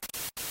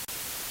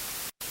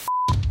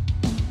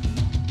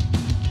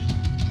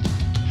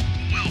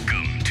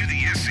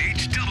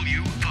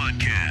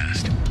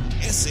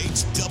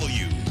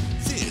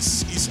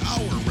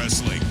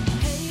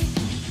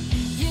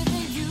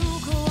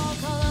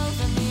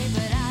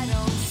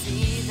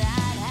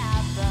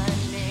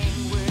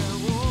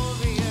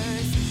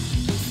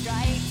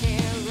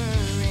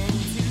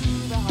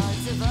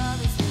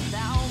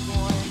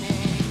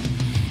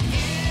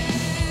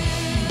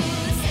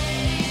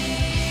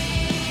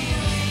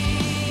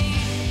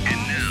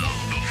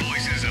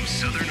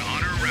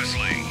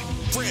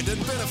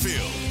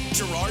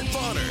Gerard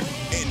Bonner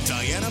and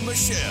Diana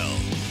Michelle.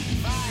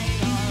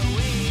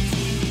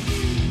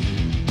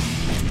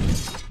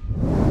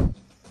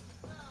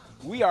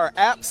 We are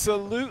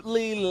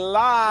absolutely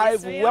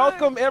live. Yes,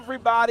 Welcome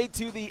everybody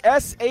to the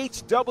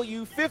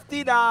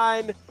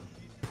SHW59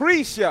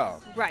 pre-show.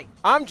 Right.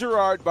 I'm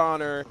Gerard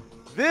Bonner.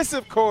 This,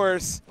 of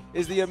course,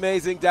 is the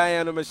amazing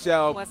Diana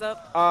Michelle. What's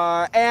up?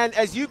 And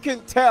as you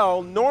can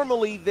tell,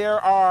 normally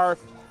there are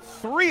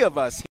three of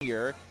us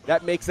here.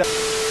 That makes up.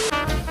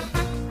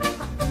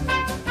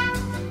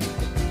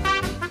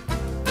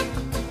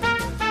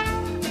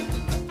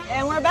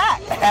 And we're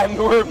back. And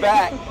we're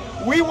back.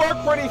 We work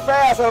pretty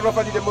fast. I don't know if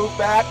I need to move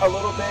back a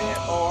little bit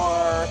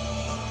or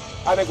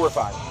I think we're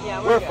fine.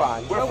 Yeah, we're good.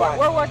 fine. We're fine.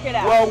 We're working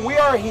out. Well, we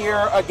are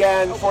here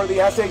again for the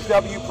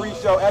SHW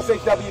pre-show,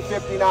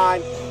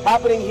 SHW59,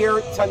 happening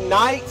here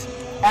tonight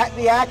at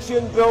the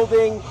Action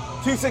Building,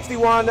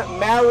 261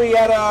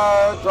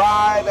 Marietta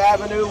Drive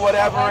Avenue,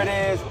 whatever it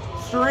is,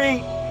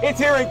 street. It's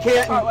here in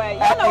Canton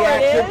at the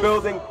Action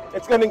Building.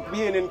 It's going to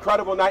be an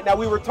incredible night. Now,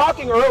 we were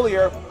talking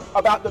earlier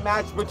about the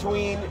match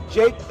between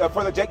Jake,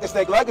 for the Jake the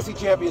Snake Legacy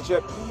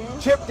Championship,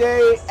 Chip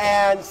Day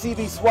and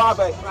CB Suave.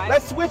 Right.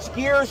 Let's switch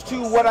gears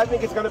to what I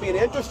think is going to be an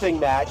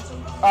interesting match.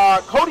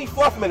 Cody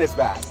Fluffman is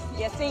back.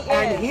 Yes, he is.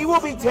 And he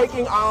will be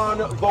taking on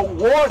the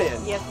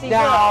Warden. Yes, he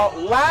Now,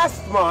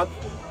 last month,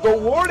 the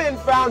Warden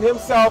found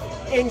himself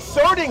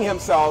inserting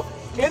himself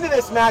into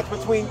this match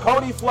between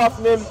Cody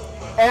Fluffman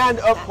and,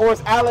 of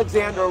course,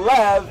 Alexander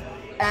Lev.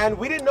 And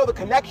we didn't know the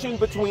connection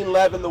between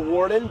Lev and the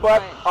Warden,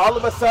 but all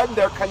of a sudden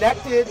they're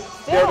connected,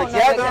 they're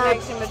together.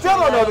 Still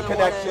don't know the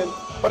connection.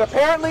 But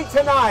apparently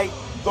tonight,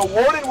 the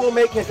Warden will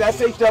make his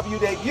SHW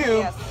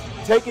debut,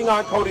 taking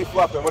on Cody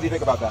Fluffman. What do you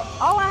think about that?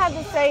 All I have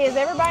to say is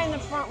everybody in the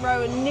front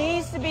row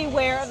needs to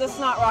beware of the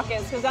Snot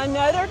Rockets because I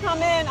know they're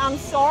coming. I'm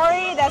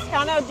sorry, that's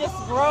kind of just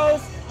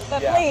gross,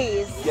 but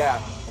please.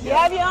 You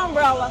have your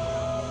umbrella,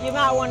 you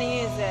might want to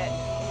use it.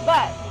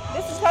 But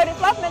this is Cody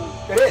Fluffman.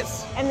 It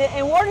is.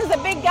 And Warden's a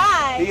big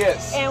guy. He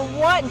is. And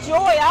what joy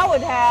I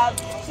would have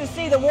to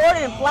see the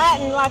Warden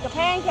flattened like a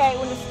pancake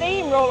when the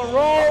steamroller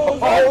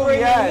rolls over in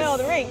the middle of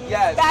the ring.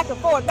 Yes. Back and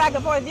forth, back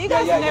and forth. If you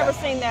guys have never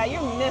seen that,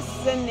 you're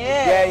missing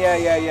it.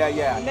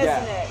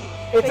 Missing it.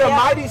 It's a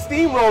mighty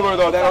steamroller,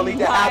 though, that'll need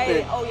to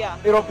happen. Oh, yeah.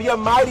 It'll be a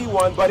mighty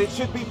one, but it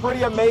should be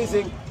pretty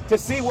amazing to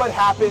see what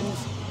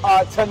happens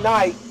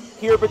tonight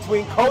here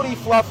between Cody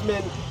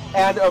Fluffman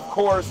and, of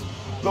course,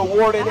 the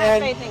Warden. I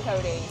have faith in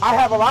Cody. I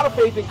have a lot of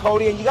faith in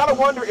Cody, and you got to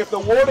wonder if the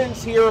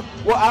Warden's here,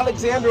 will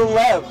Alexander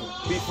Lev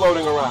be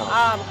floating around?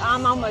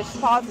 I'm almost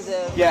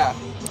positive. Yeah.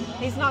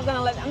 He's not going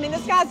to let, I mean,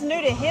 this guy's new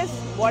to his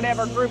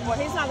whatever group, but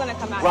he's not going to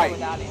come out here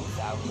without him.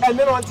 So. And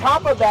then on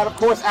top of that, of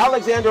course,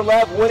 Alexander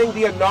Lev winning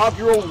the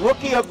inaugural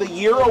Rookie of the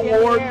Year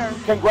award.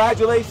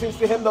 Congratulations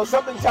to him, though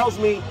something tells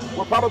me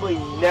we're probably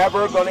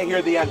never going to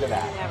hear the end of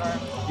that. Never.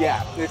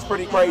 Yeah, it's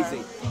pretty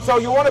crazy. So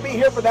you want to be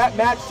here for that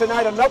match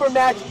tonight. Another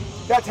match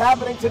that's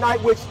happening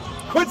tonight, which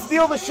could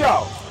steal the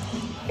show.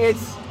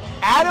 It's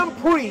Adam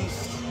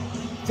Priest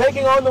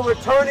taking on the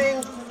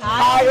returning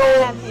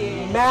Kyle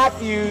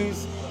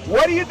Matthews.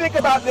 What do you think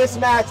about this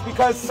match?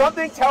 Because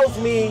something tells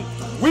me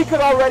we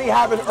could already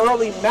have an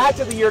early Match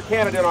of the Year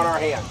candidate on our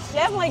hands.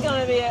 Definitely going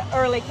to be an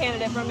early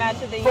candidate for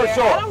Match of the Year. For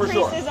sure, Adam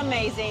Priest is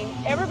amazing.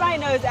 Everybody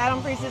knows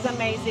Adam Priest is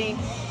amazing.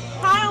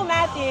 Kyle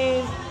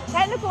Matthews,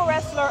 Technical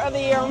Wrestler of the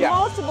Year,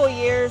 multiple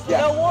years.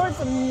 The award's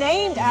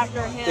named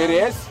after him. It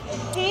is.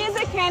 He is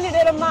a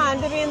candidate of mine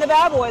to be in the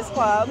Bad Boys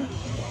Club.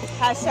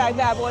 Hashtag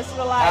Bad Boys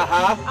for Life.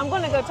 I'm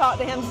going to go talk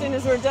to him as soon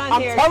as we're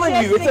done here. I'm telling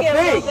you, it's a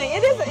thing.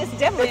 It's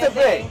definitely a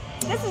thing.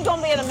 This is going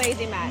to be an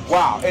amazing match.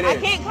 Wow, it is. I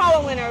can't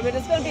call a winner, but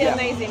it's going to be an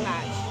amazing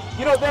match.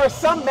 You know, there are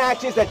some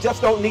matches that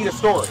just don't need a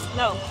story.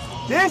 No.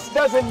 This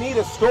doesn't need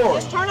a story.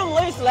 Just turn them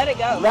loose, let it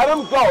go. Let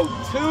them go.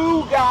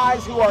 Two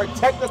guys who are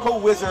technical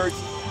wizards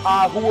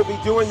who will be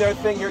doing their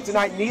thing here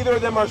tonight. Neither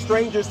of them are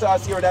strangers to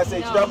us here at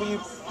SHW.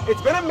 No.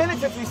 It's been a minute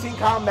since we've seen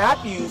Kyle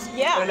Matthews in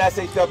an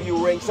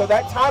SHW ring, so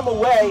that time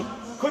away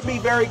could be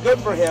very good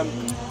for him.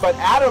 But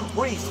Adam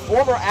Priest,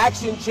 former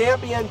Action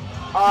champion,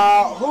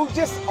 who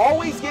just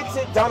always gets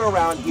it done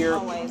around here.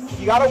 Always.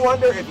 You got to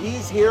wonder if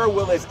he's here.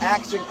 Will his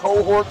Action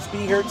cohorts be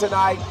here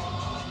tonight?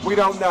 We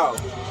don't know.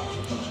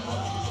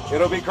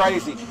 It'll be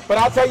crazy. But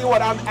I'll tell you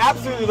what, I'm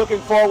absolutely looking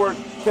forward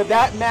to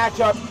that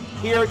matchup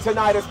here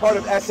tonight as part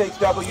of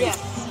SHW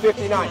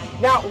 59.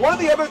 Now, one of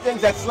the other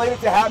things that's slated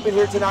to happen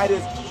here tonight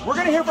is we're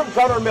going to hear from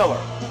Gunnar Miller.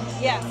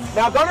 Yes.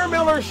 Now, Gunnar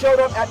Miller showed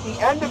up at the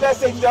end of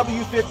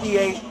SHW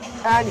 58,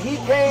 and he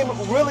came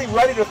really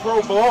ready to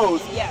throw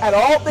blows at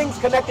all things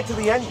connected to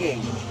the end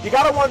game. You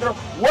got to wonder,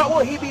 what will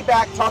he be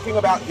back talking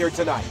about here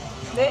tonight?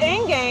 The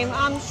end game,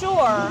 I'm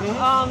sure.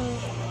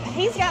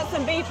 He's got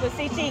some beef with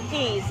CT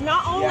Keys.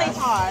 Not only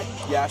Todd,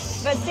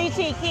 but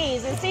CT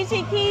Keys. And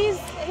CT Keys,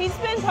 he's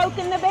been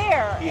poking the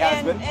bear. He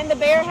has been. And the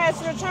bear has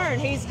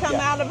returned. He's come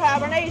out of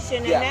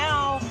hibernation, and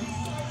now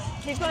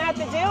he's going to have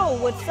to deal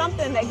with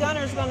something that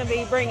Gunnar's going to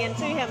be bringing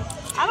to him.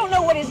 I don't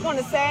know what he's going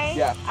to say.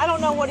 Yeah. I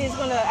don't know what he's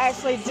going to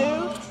actually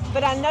do,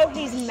 but I know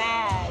he's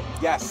mad.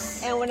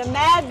 Yes. And when a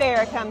mad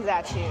bear comes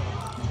at you,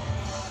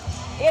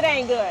 it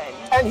ain't good.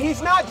 And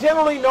he's not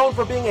generally known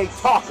for being a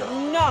talker.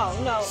 No,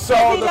 no. So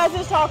he does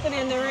his talking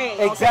in the ring.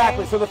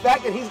 Exactly. Okay? So the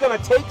fact that he's going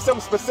to take some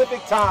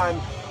specific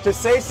time to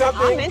say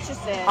something, I'm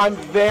interested. I'm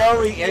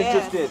very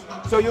interested.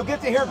 So you'll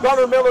get to hear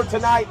Gunnar Miller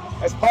tonight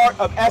as part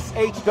of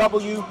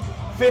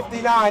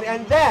SHW59.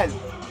 And then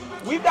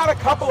we've got a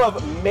couple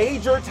of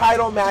major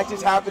title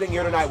matches happening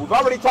here tonight. We've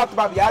already talked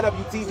about the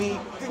IWTV,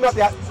 about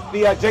the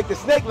Jake the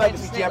Snake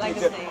Legacy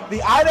Championship. The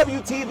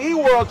IWTV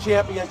World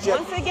Championship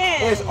once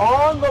again is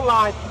on the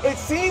line. It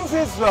seems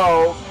as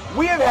though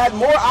we have had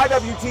more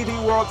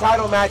IWTV World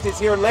title matches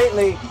here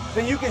lately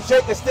than you can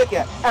shake a stick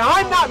at. And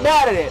I'm not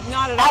mad at it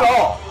not at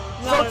all.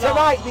 Not so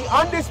tonight, the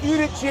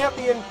undisputed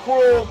champion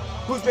Cruel,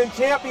 who's been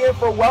champion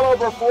for well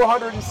over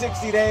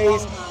 460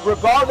 days,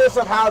 regardless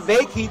of how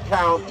they keep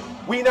count,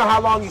 we know how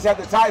long he's had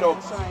the title.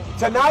 That's right.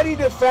 Tonight he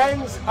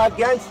defends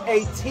against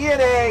a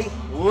TNA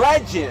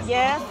legend,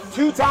 yes,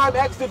 two-time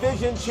X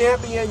Division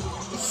champion,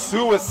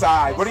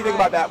 Suicide. What do you think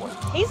about that one?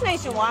 He's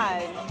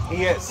nationwide.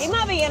 He is. He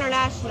might be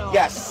international.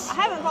 Yes. I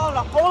haven't followed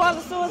a whole lot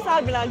of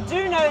Suicide, but I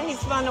do know he's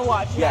fun to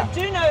watch. Yeah. I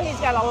do know he's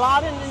got a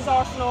lot in his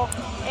arsenal,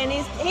 and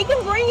he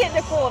can bring it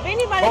to Cool. If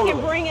anybody can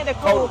bring it to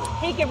Cool,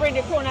 he can bring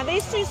it to Cool. Now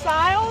these two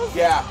styles,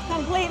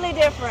 completely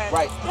different.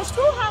 Right. The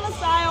Screw have a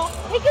style.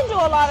 He can do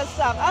a lot of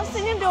stuff. I've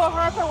seen him do a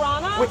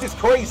Hurricanrana, which is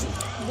crazy.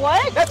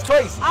 What? That's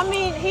crazy. I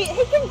mean, he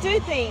can do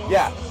things.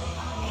 Yeah.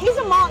 He's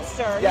a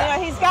monster. Yeah. You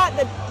know, he's got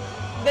the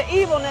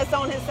evilness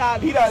on his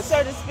side, he does,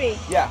 so to speak.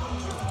 Yeah.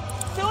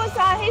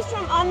 Suicide, he's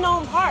from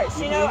unknown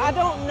parts. You know, I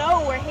don't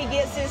know where he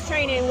gets his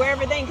training, where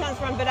everything comes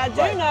from, but I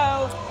do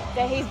know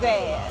that he's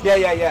bad. Yeah.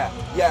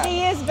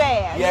 He is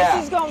bad. Yeah.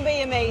 This is going to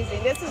be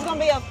amazing. This is going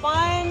to be a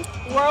fun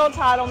world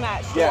title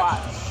match to watch.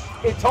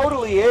 It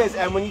totally is.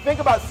 And when you think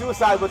about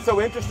Suicide, what's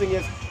so interesting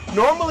is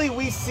normally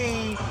we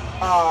see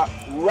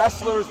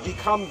wrestlers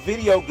become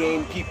video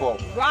game people.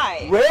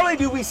 Right. Rarely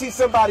do we see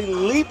somebody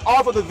leap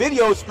off of the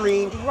video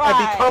screen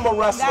and become a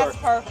wrestler. That's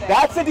perfect.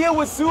 That's the deal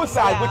with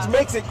Suicide, which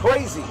makes it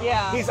crazy.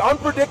 Yeah. He's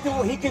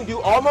unpredictable. He can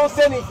do almost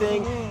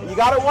anything. And you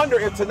got to wonder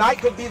if tonight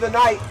could be the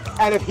night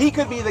and if he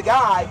could be the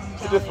guy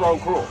to dethrone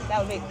Cruel.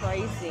 That would be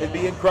crazy. It'd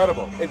be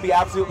incredible. It'd be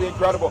absolutely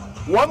incredible.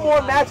 One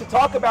more match to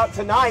talk about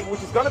tonight,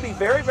 which is going to be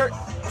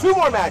two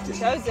more matches.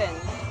 Chosen.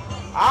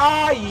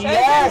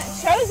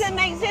 Yes. Chosen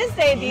makes his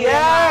debut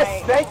tonight.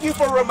 Tonight. Thank you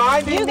for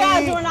reminding me. You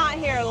guys were not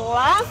here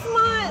last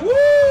month. Woo!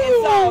 And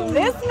so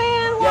this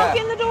man walk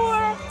in the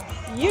door,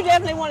 you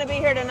definitely want to be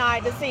here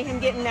tonight to see him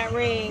get in that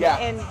ring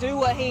and do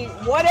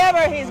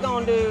whatever he's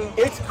going to do.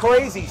 It's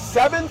crazy.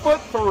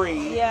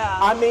 7'3". Yeah.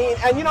 I mean,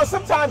 and you know,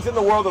 sometimes in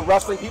the world of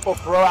wrestling, people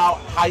throw out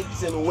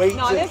heights and weights.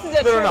 No, this is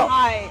a true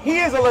height. He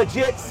is a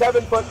legit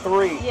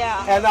 7'3".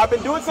 Yeah. And I've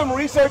been doing some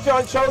research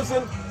on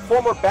Chosen,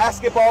 former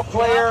basketball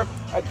player,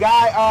 a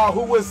guy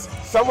who was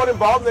somewhat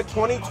involved in the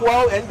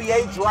 2012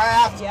 NBA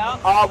draft,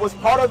 was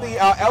part of the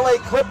LA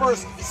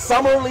Clippers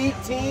Summer League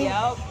team,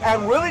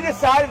 and really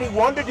decided he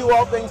wanted to do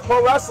all things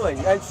pro wrestling.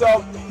 And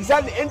so he's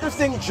had an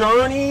interesting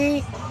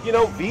journey, you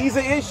know,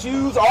 visa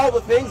issues, all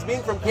the things,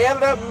 being from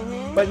Canada.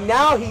 But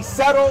now he's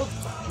settled,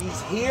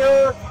 he's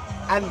here,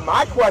 and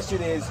my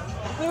question is,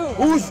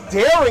 who's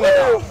daring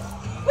enough?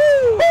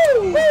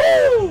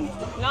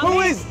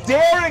 Who is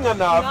daring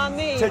enough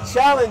to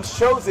challenge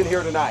Chosen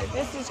here tonight?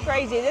 This is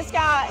crazy. This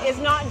guy is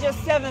not just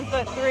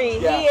 7'3".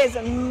 He is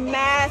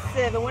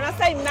massive. And when I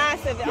say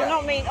massive, I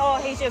don't mean,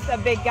 he's just a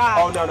big guy.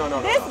 Oh, no.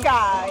 This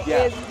guy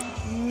is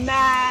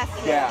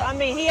massive. Yeah. I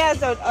mean, he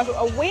has a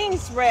wing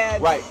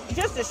spread. Right.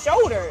 Just a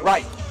shoulder.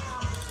 Right.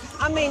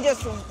 I mean,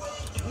 just,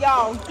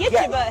 y'all, get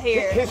your butt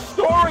here. His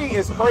story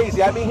is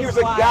crazy. I mean, here's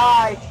a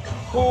guy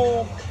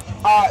who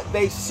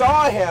they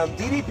saw him,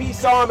 DDP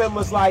saw him and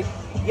was like,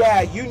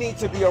 yeah, you need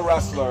to be a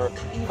wrestler.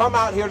 Come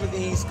out here to the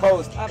East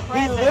Coast.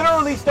 He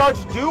literally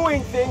starts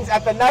doing things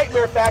at the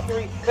Nightmare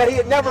Factory that he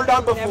had never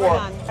done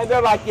before. And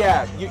they're like,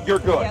 yeah, you're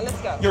good. Yeah,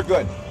 let's go. You're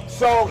good.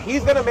 So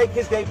he's going to make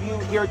his debut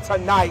here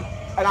tonight,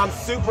 and I'm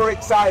super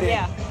excited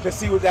to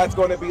see what that's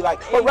going to be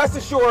like. But rest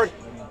assured,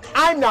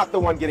 I'm not the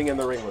one getting in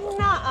the ring with him.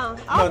 I'll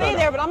be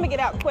there, but I'm going to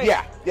get out quick.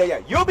 Yeah.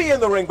 You'll be in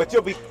the ring, but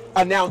you'll be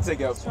announcing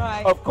him. That's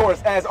right. Of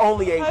course, as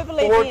only a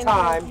four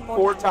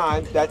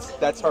time.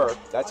 That's her.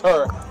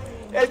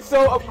 And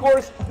so, of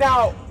course,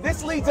 now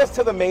this leads us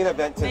to the main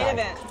event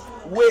tonight.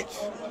 Which,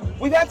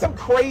 we've had some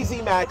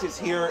crazy matches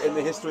here in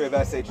the history of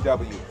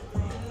SHW.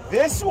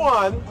 This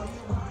one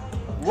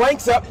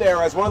ranks up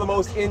there as one of the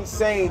most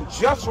insane,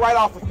 just right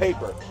off of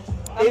paper.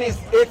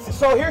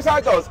 So here's how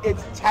it goes.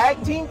 It's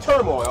Tag Team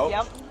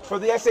Turmoil for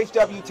the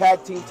SHW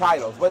Tag Team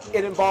titles, but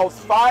it involves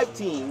 5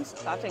 teams.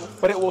 5 teams.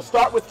 But it will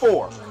start with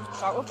 4.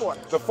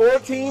 The 4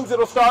 teams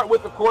it'll start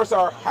with, of course,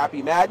 are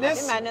Happy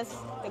Madness.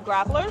 The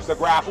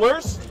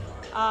Grapplers.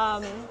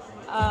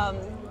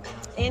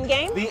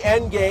 Endgame. The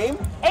Endgame.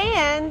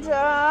 And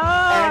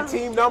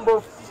team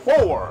number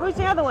 4. Who's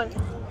the other one?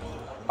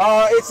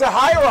 It's a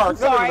hierarchy.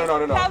 Sorry.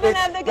 No.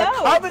 Covenant of the Goat.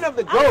 The Covenant of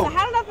the Goat.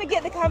 How did I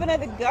forget the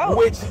Covenant of the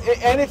Goat?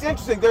 And it's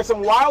interesting. There's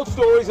some wild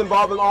stories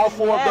involving all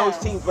four of those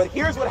teams. But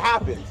here's what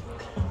happens.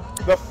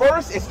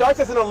 It starts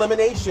as an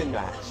elimination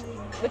match.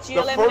 Which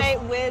you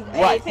eliminate with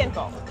a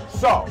pinfall.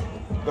 So,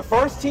 the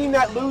first team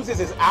that loses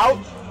is out.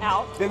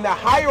 Then the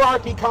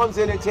hierarchy comes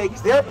in and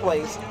takes their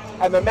place,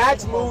 and the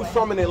match moves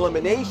from an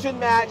elimination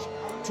match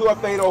to a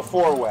fatal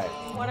four-way.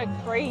 What a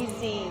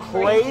crazy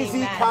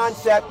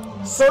concept.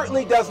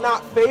 Certainly does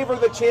not favor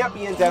the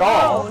champions at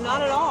all. No,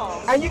 not at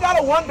all. And you got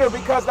to wonder,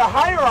 because the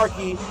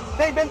hierarchy,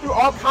 they've been through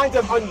all kinds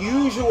of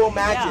unusual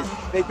matches.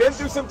 Yeah. They've been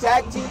through some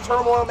tag team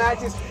turmoil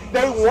matches.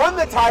 They won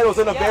the titles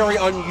in a very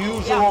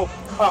unusual,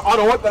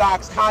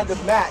 unorthodox kind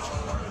of match.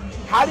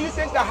 How do you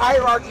think the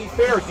hierarchy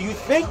fares? Do you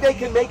think they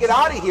can make it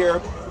out of here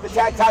with the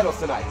tag titles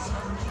tonight?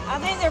 I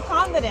think they're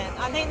confident.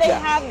 I think they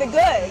have the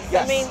goods.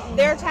 Yes. I mean,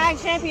 they're tag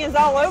champions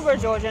all over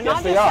Georgia,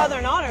 not just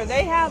Southern Honor.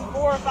 They have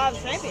 4 or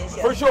 5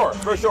 championships. For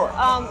sure.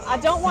 I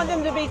don't want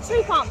them to be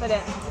too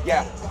confident.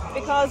 Yeah.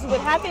 Because with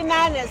Happy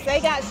Madness,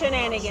 they got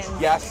shenanigans.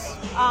 Yes.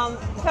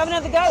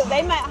 Covenant of the Goat,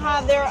 they might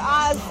have their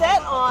eyes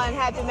set on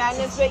Happy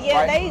Madness, but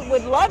they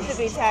would love to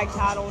be tag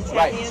title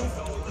champions.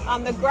 Right.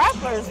 The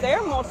Grapplers,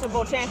 they're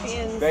multiple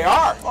champions. They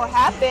are. Or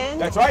have been.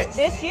 That's right.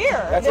 This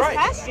year. That's this right.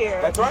 past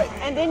year. That's right.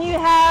 And then you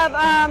have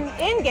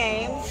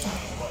In-Game,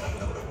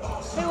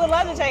 who would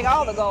love to take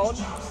all the gold,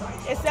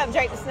 except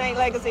Jake the Snake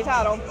Legacy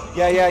title.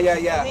 Yeah. I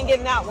didn't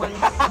get that one.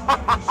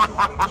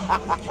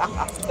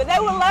 But they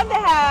would love to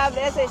have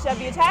the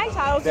SHW tag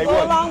titles to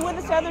go along with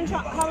the Southern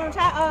Honor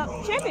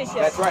Championship.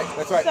 That's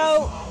right.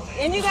 So,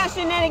 and you got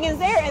shenanigans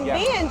there. And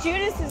being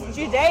Judas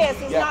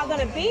is not going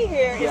to be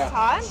here this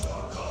time.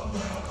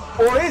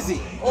 Or is he?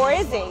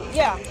 Is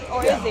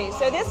he?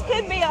 So this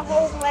could be a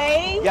whole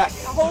play, a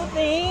whole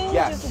thing,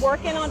 just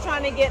working on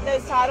trying to get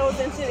those titles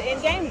into the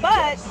end-game.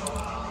 But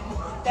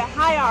the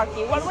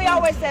hierarchy, what do we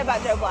always say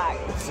about Joe Black?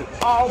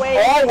 Always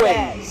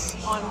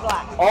bet on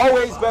Black.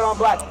 Always bet on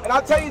Black. And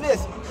I'll tell you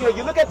this,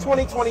 you look at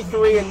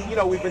 2023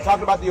 and, we've been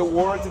talking about the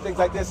awards and things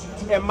like this.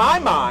 In my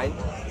mind,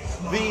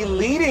 the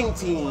leading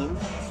team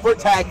for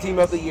Tag Team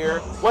of the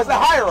Year was the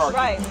hierarchy.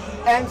 Right.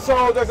 And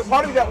so there's a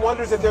part of me that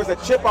wonders if there's a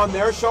chip on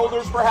their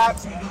shoulders,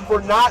 perhaps,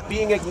 for not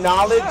being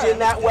acknowledged in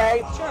that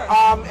way. Sure.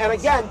 And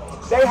again,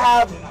 they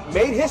have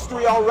made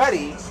history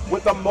already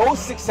with the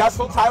most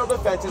successful title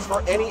defenses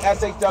for any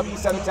SHW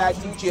set of tag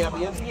team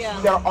champions. Yeah.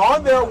 They're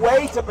on their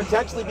way to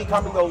potentially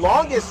becoming the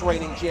longest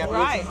reigning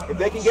champions if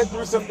they can get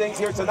through some things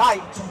here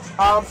tonight.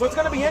 So it's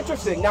going to be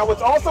interesting. Now,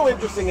 what's also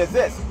interesting is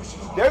this.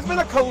 There's been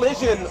a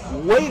collision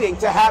waiting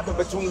to happen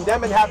between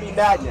them and Happy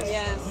Madness.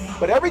 Yes.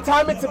 But every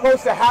time it's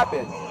supposed to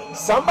happen,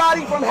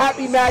 somebody from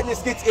Happy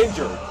Madness gets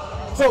injured.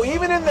 So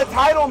even in the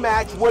title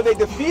match where they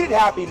defeated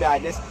Happy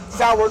Madness,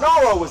 Sal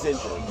Renaro was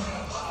injured.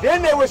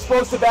 Then they were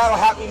supposed to battle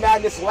Happy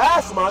Madness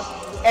last month,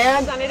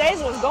 and Sunny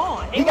Days was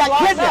gone. He got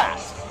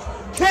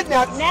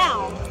kidnapped.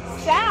 Now,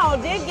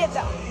 Sal did get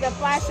the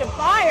flash of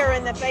fire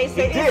in the face,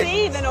 so is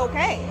he even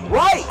okay?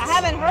 Right. I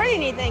haven't heard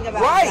anything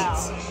about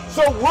Sal.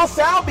 So will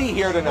Sal be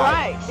here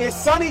tonight? Right. Is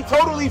Sunny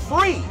totally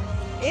free?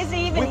 Is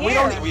he even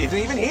here? Is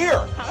he even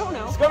here? I don't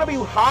know. It's going to be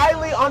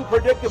highly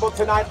unpredictable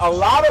tonight. A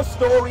lot of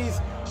stories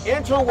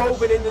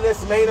interwoven into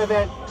this main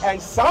event, and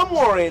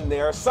somewhere in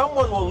there,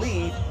 someone will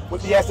leave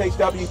with the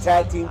SHW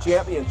Tag Team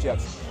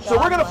Championships. So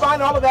we're going to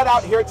find all of that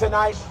out here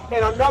tonight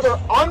in another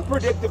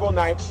unpredictable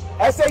night.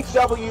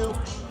 SHW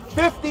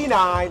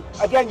 59.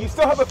 Again, you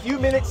still have a few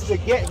minutes to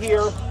get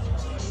here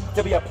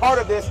to be a part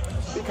of this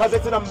because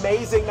it's an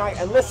amazing night.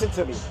 And listen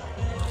to me.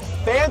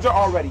 Fans are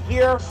already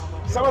here.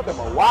 Some of them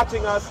are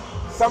watching us.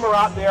 Some are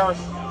out there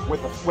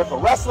with the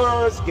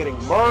wrestlers,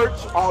 getting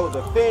merch, all of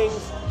the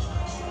things.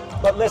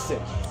 But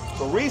listen,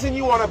 the reason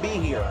you want to be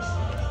here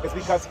is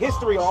because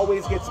history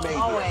always gets made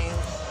here.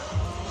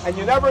 And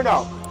you never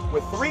know.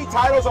 With 3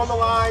 titles on the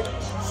line,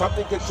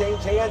 something could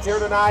change hands here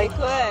tonight. It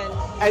could.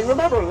 And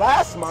remember,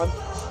 last month,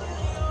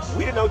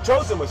 we didn't know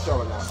Chosen was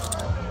showing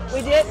up.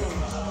 We didn't.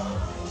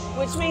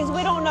 Which means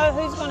we don't know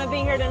who's going to be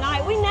here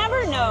tonight. We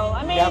never know.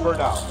 I mean, never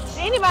know.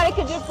 Anybody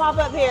could just pop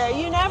up here.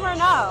 You never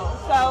know.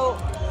 So,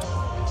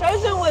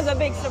 Chosen was a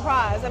big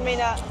surprise. I mean,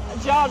 a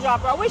jaw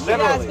dropper. I wish you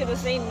guys could have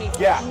seen me.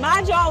 Yeah.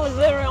 My jaw was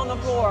literally on the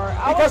floor.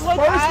 Because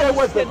first there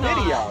was the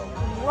video.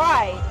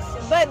 Right.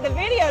 But the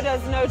video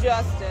does no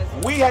justice.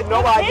 We had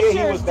no idea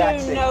he was backstage. The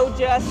pictures do no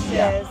justice.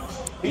 Yeah.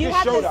 You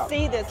have to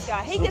see this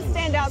guy. He can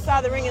stand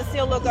outside the ring and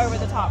still look over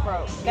the top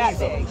rope. That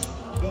big.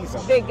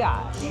 Easily. Big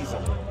guy.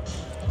 Easily.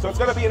 So it's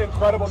going to be an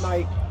incredible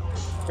night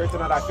here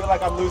tonight. I feel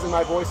like I'm losing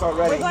my voice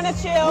already. We're going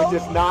to chill.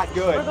 Which is not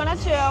good. We're going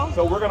to chill.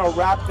 So we're going to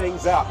wrap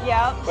things up.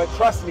 Yep. But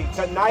trust me,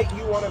 tonight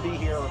you want to be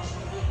here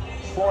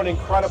for an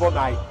incredible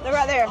night. They're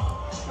right there.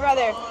 They're right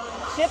there.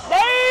 Ship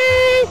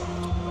day!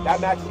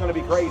 That match is going to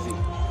be crazy.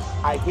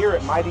 I hear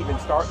it might even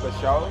start the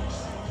show.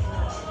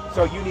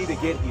 So you need to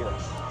get here.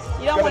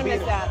 You don't want to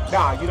miss that.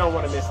 Nah, you don't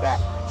want to miss that.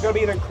 It's going to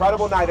be an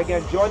incredible night.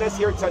 Again, join us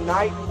here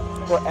tonight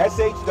for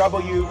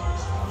SHW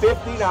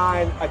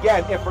 59.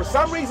 Again, if for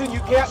some reason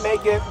you can't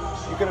make it,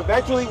 You can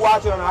eventually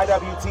watch it on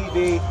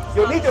IWTV.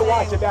 You'll need to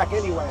watch it back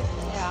anyway.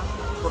 Yeah.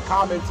 For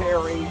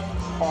commentary,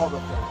 all the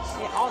things.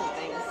 Yeah, all the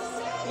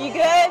things. You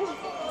good?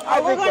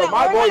 We're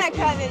gonna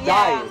cut it.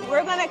 Yeah,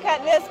 we're gonna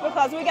cut this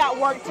because we got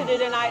work to do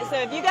tonight. So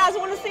if you guys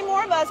want to see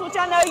more of us, which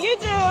I know you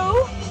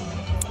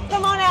do,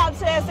 come on out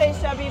to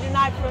SHW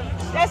tonight for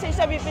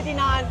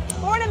SHW59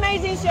 for an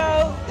amazing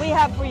show we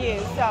have for you.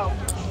 So,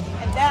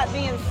 and that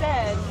being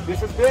said, this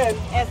has been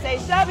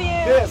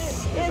SHW.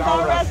 This is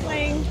our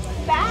wrestling.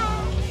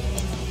 Bye.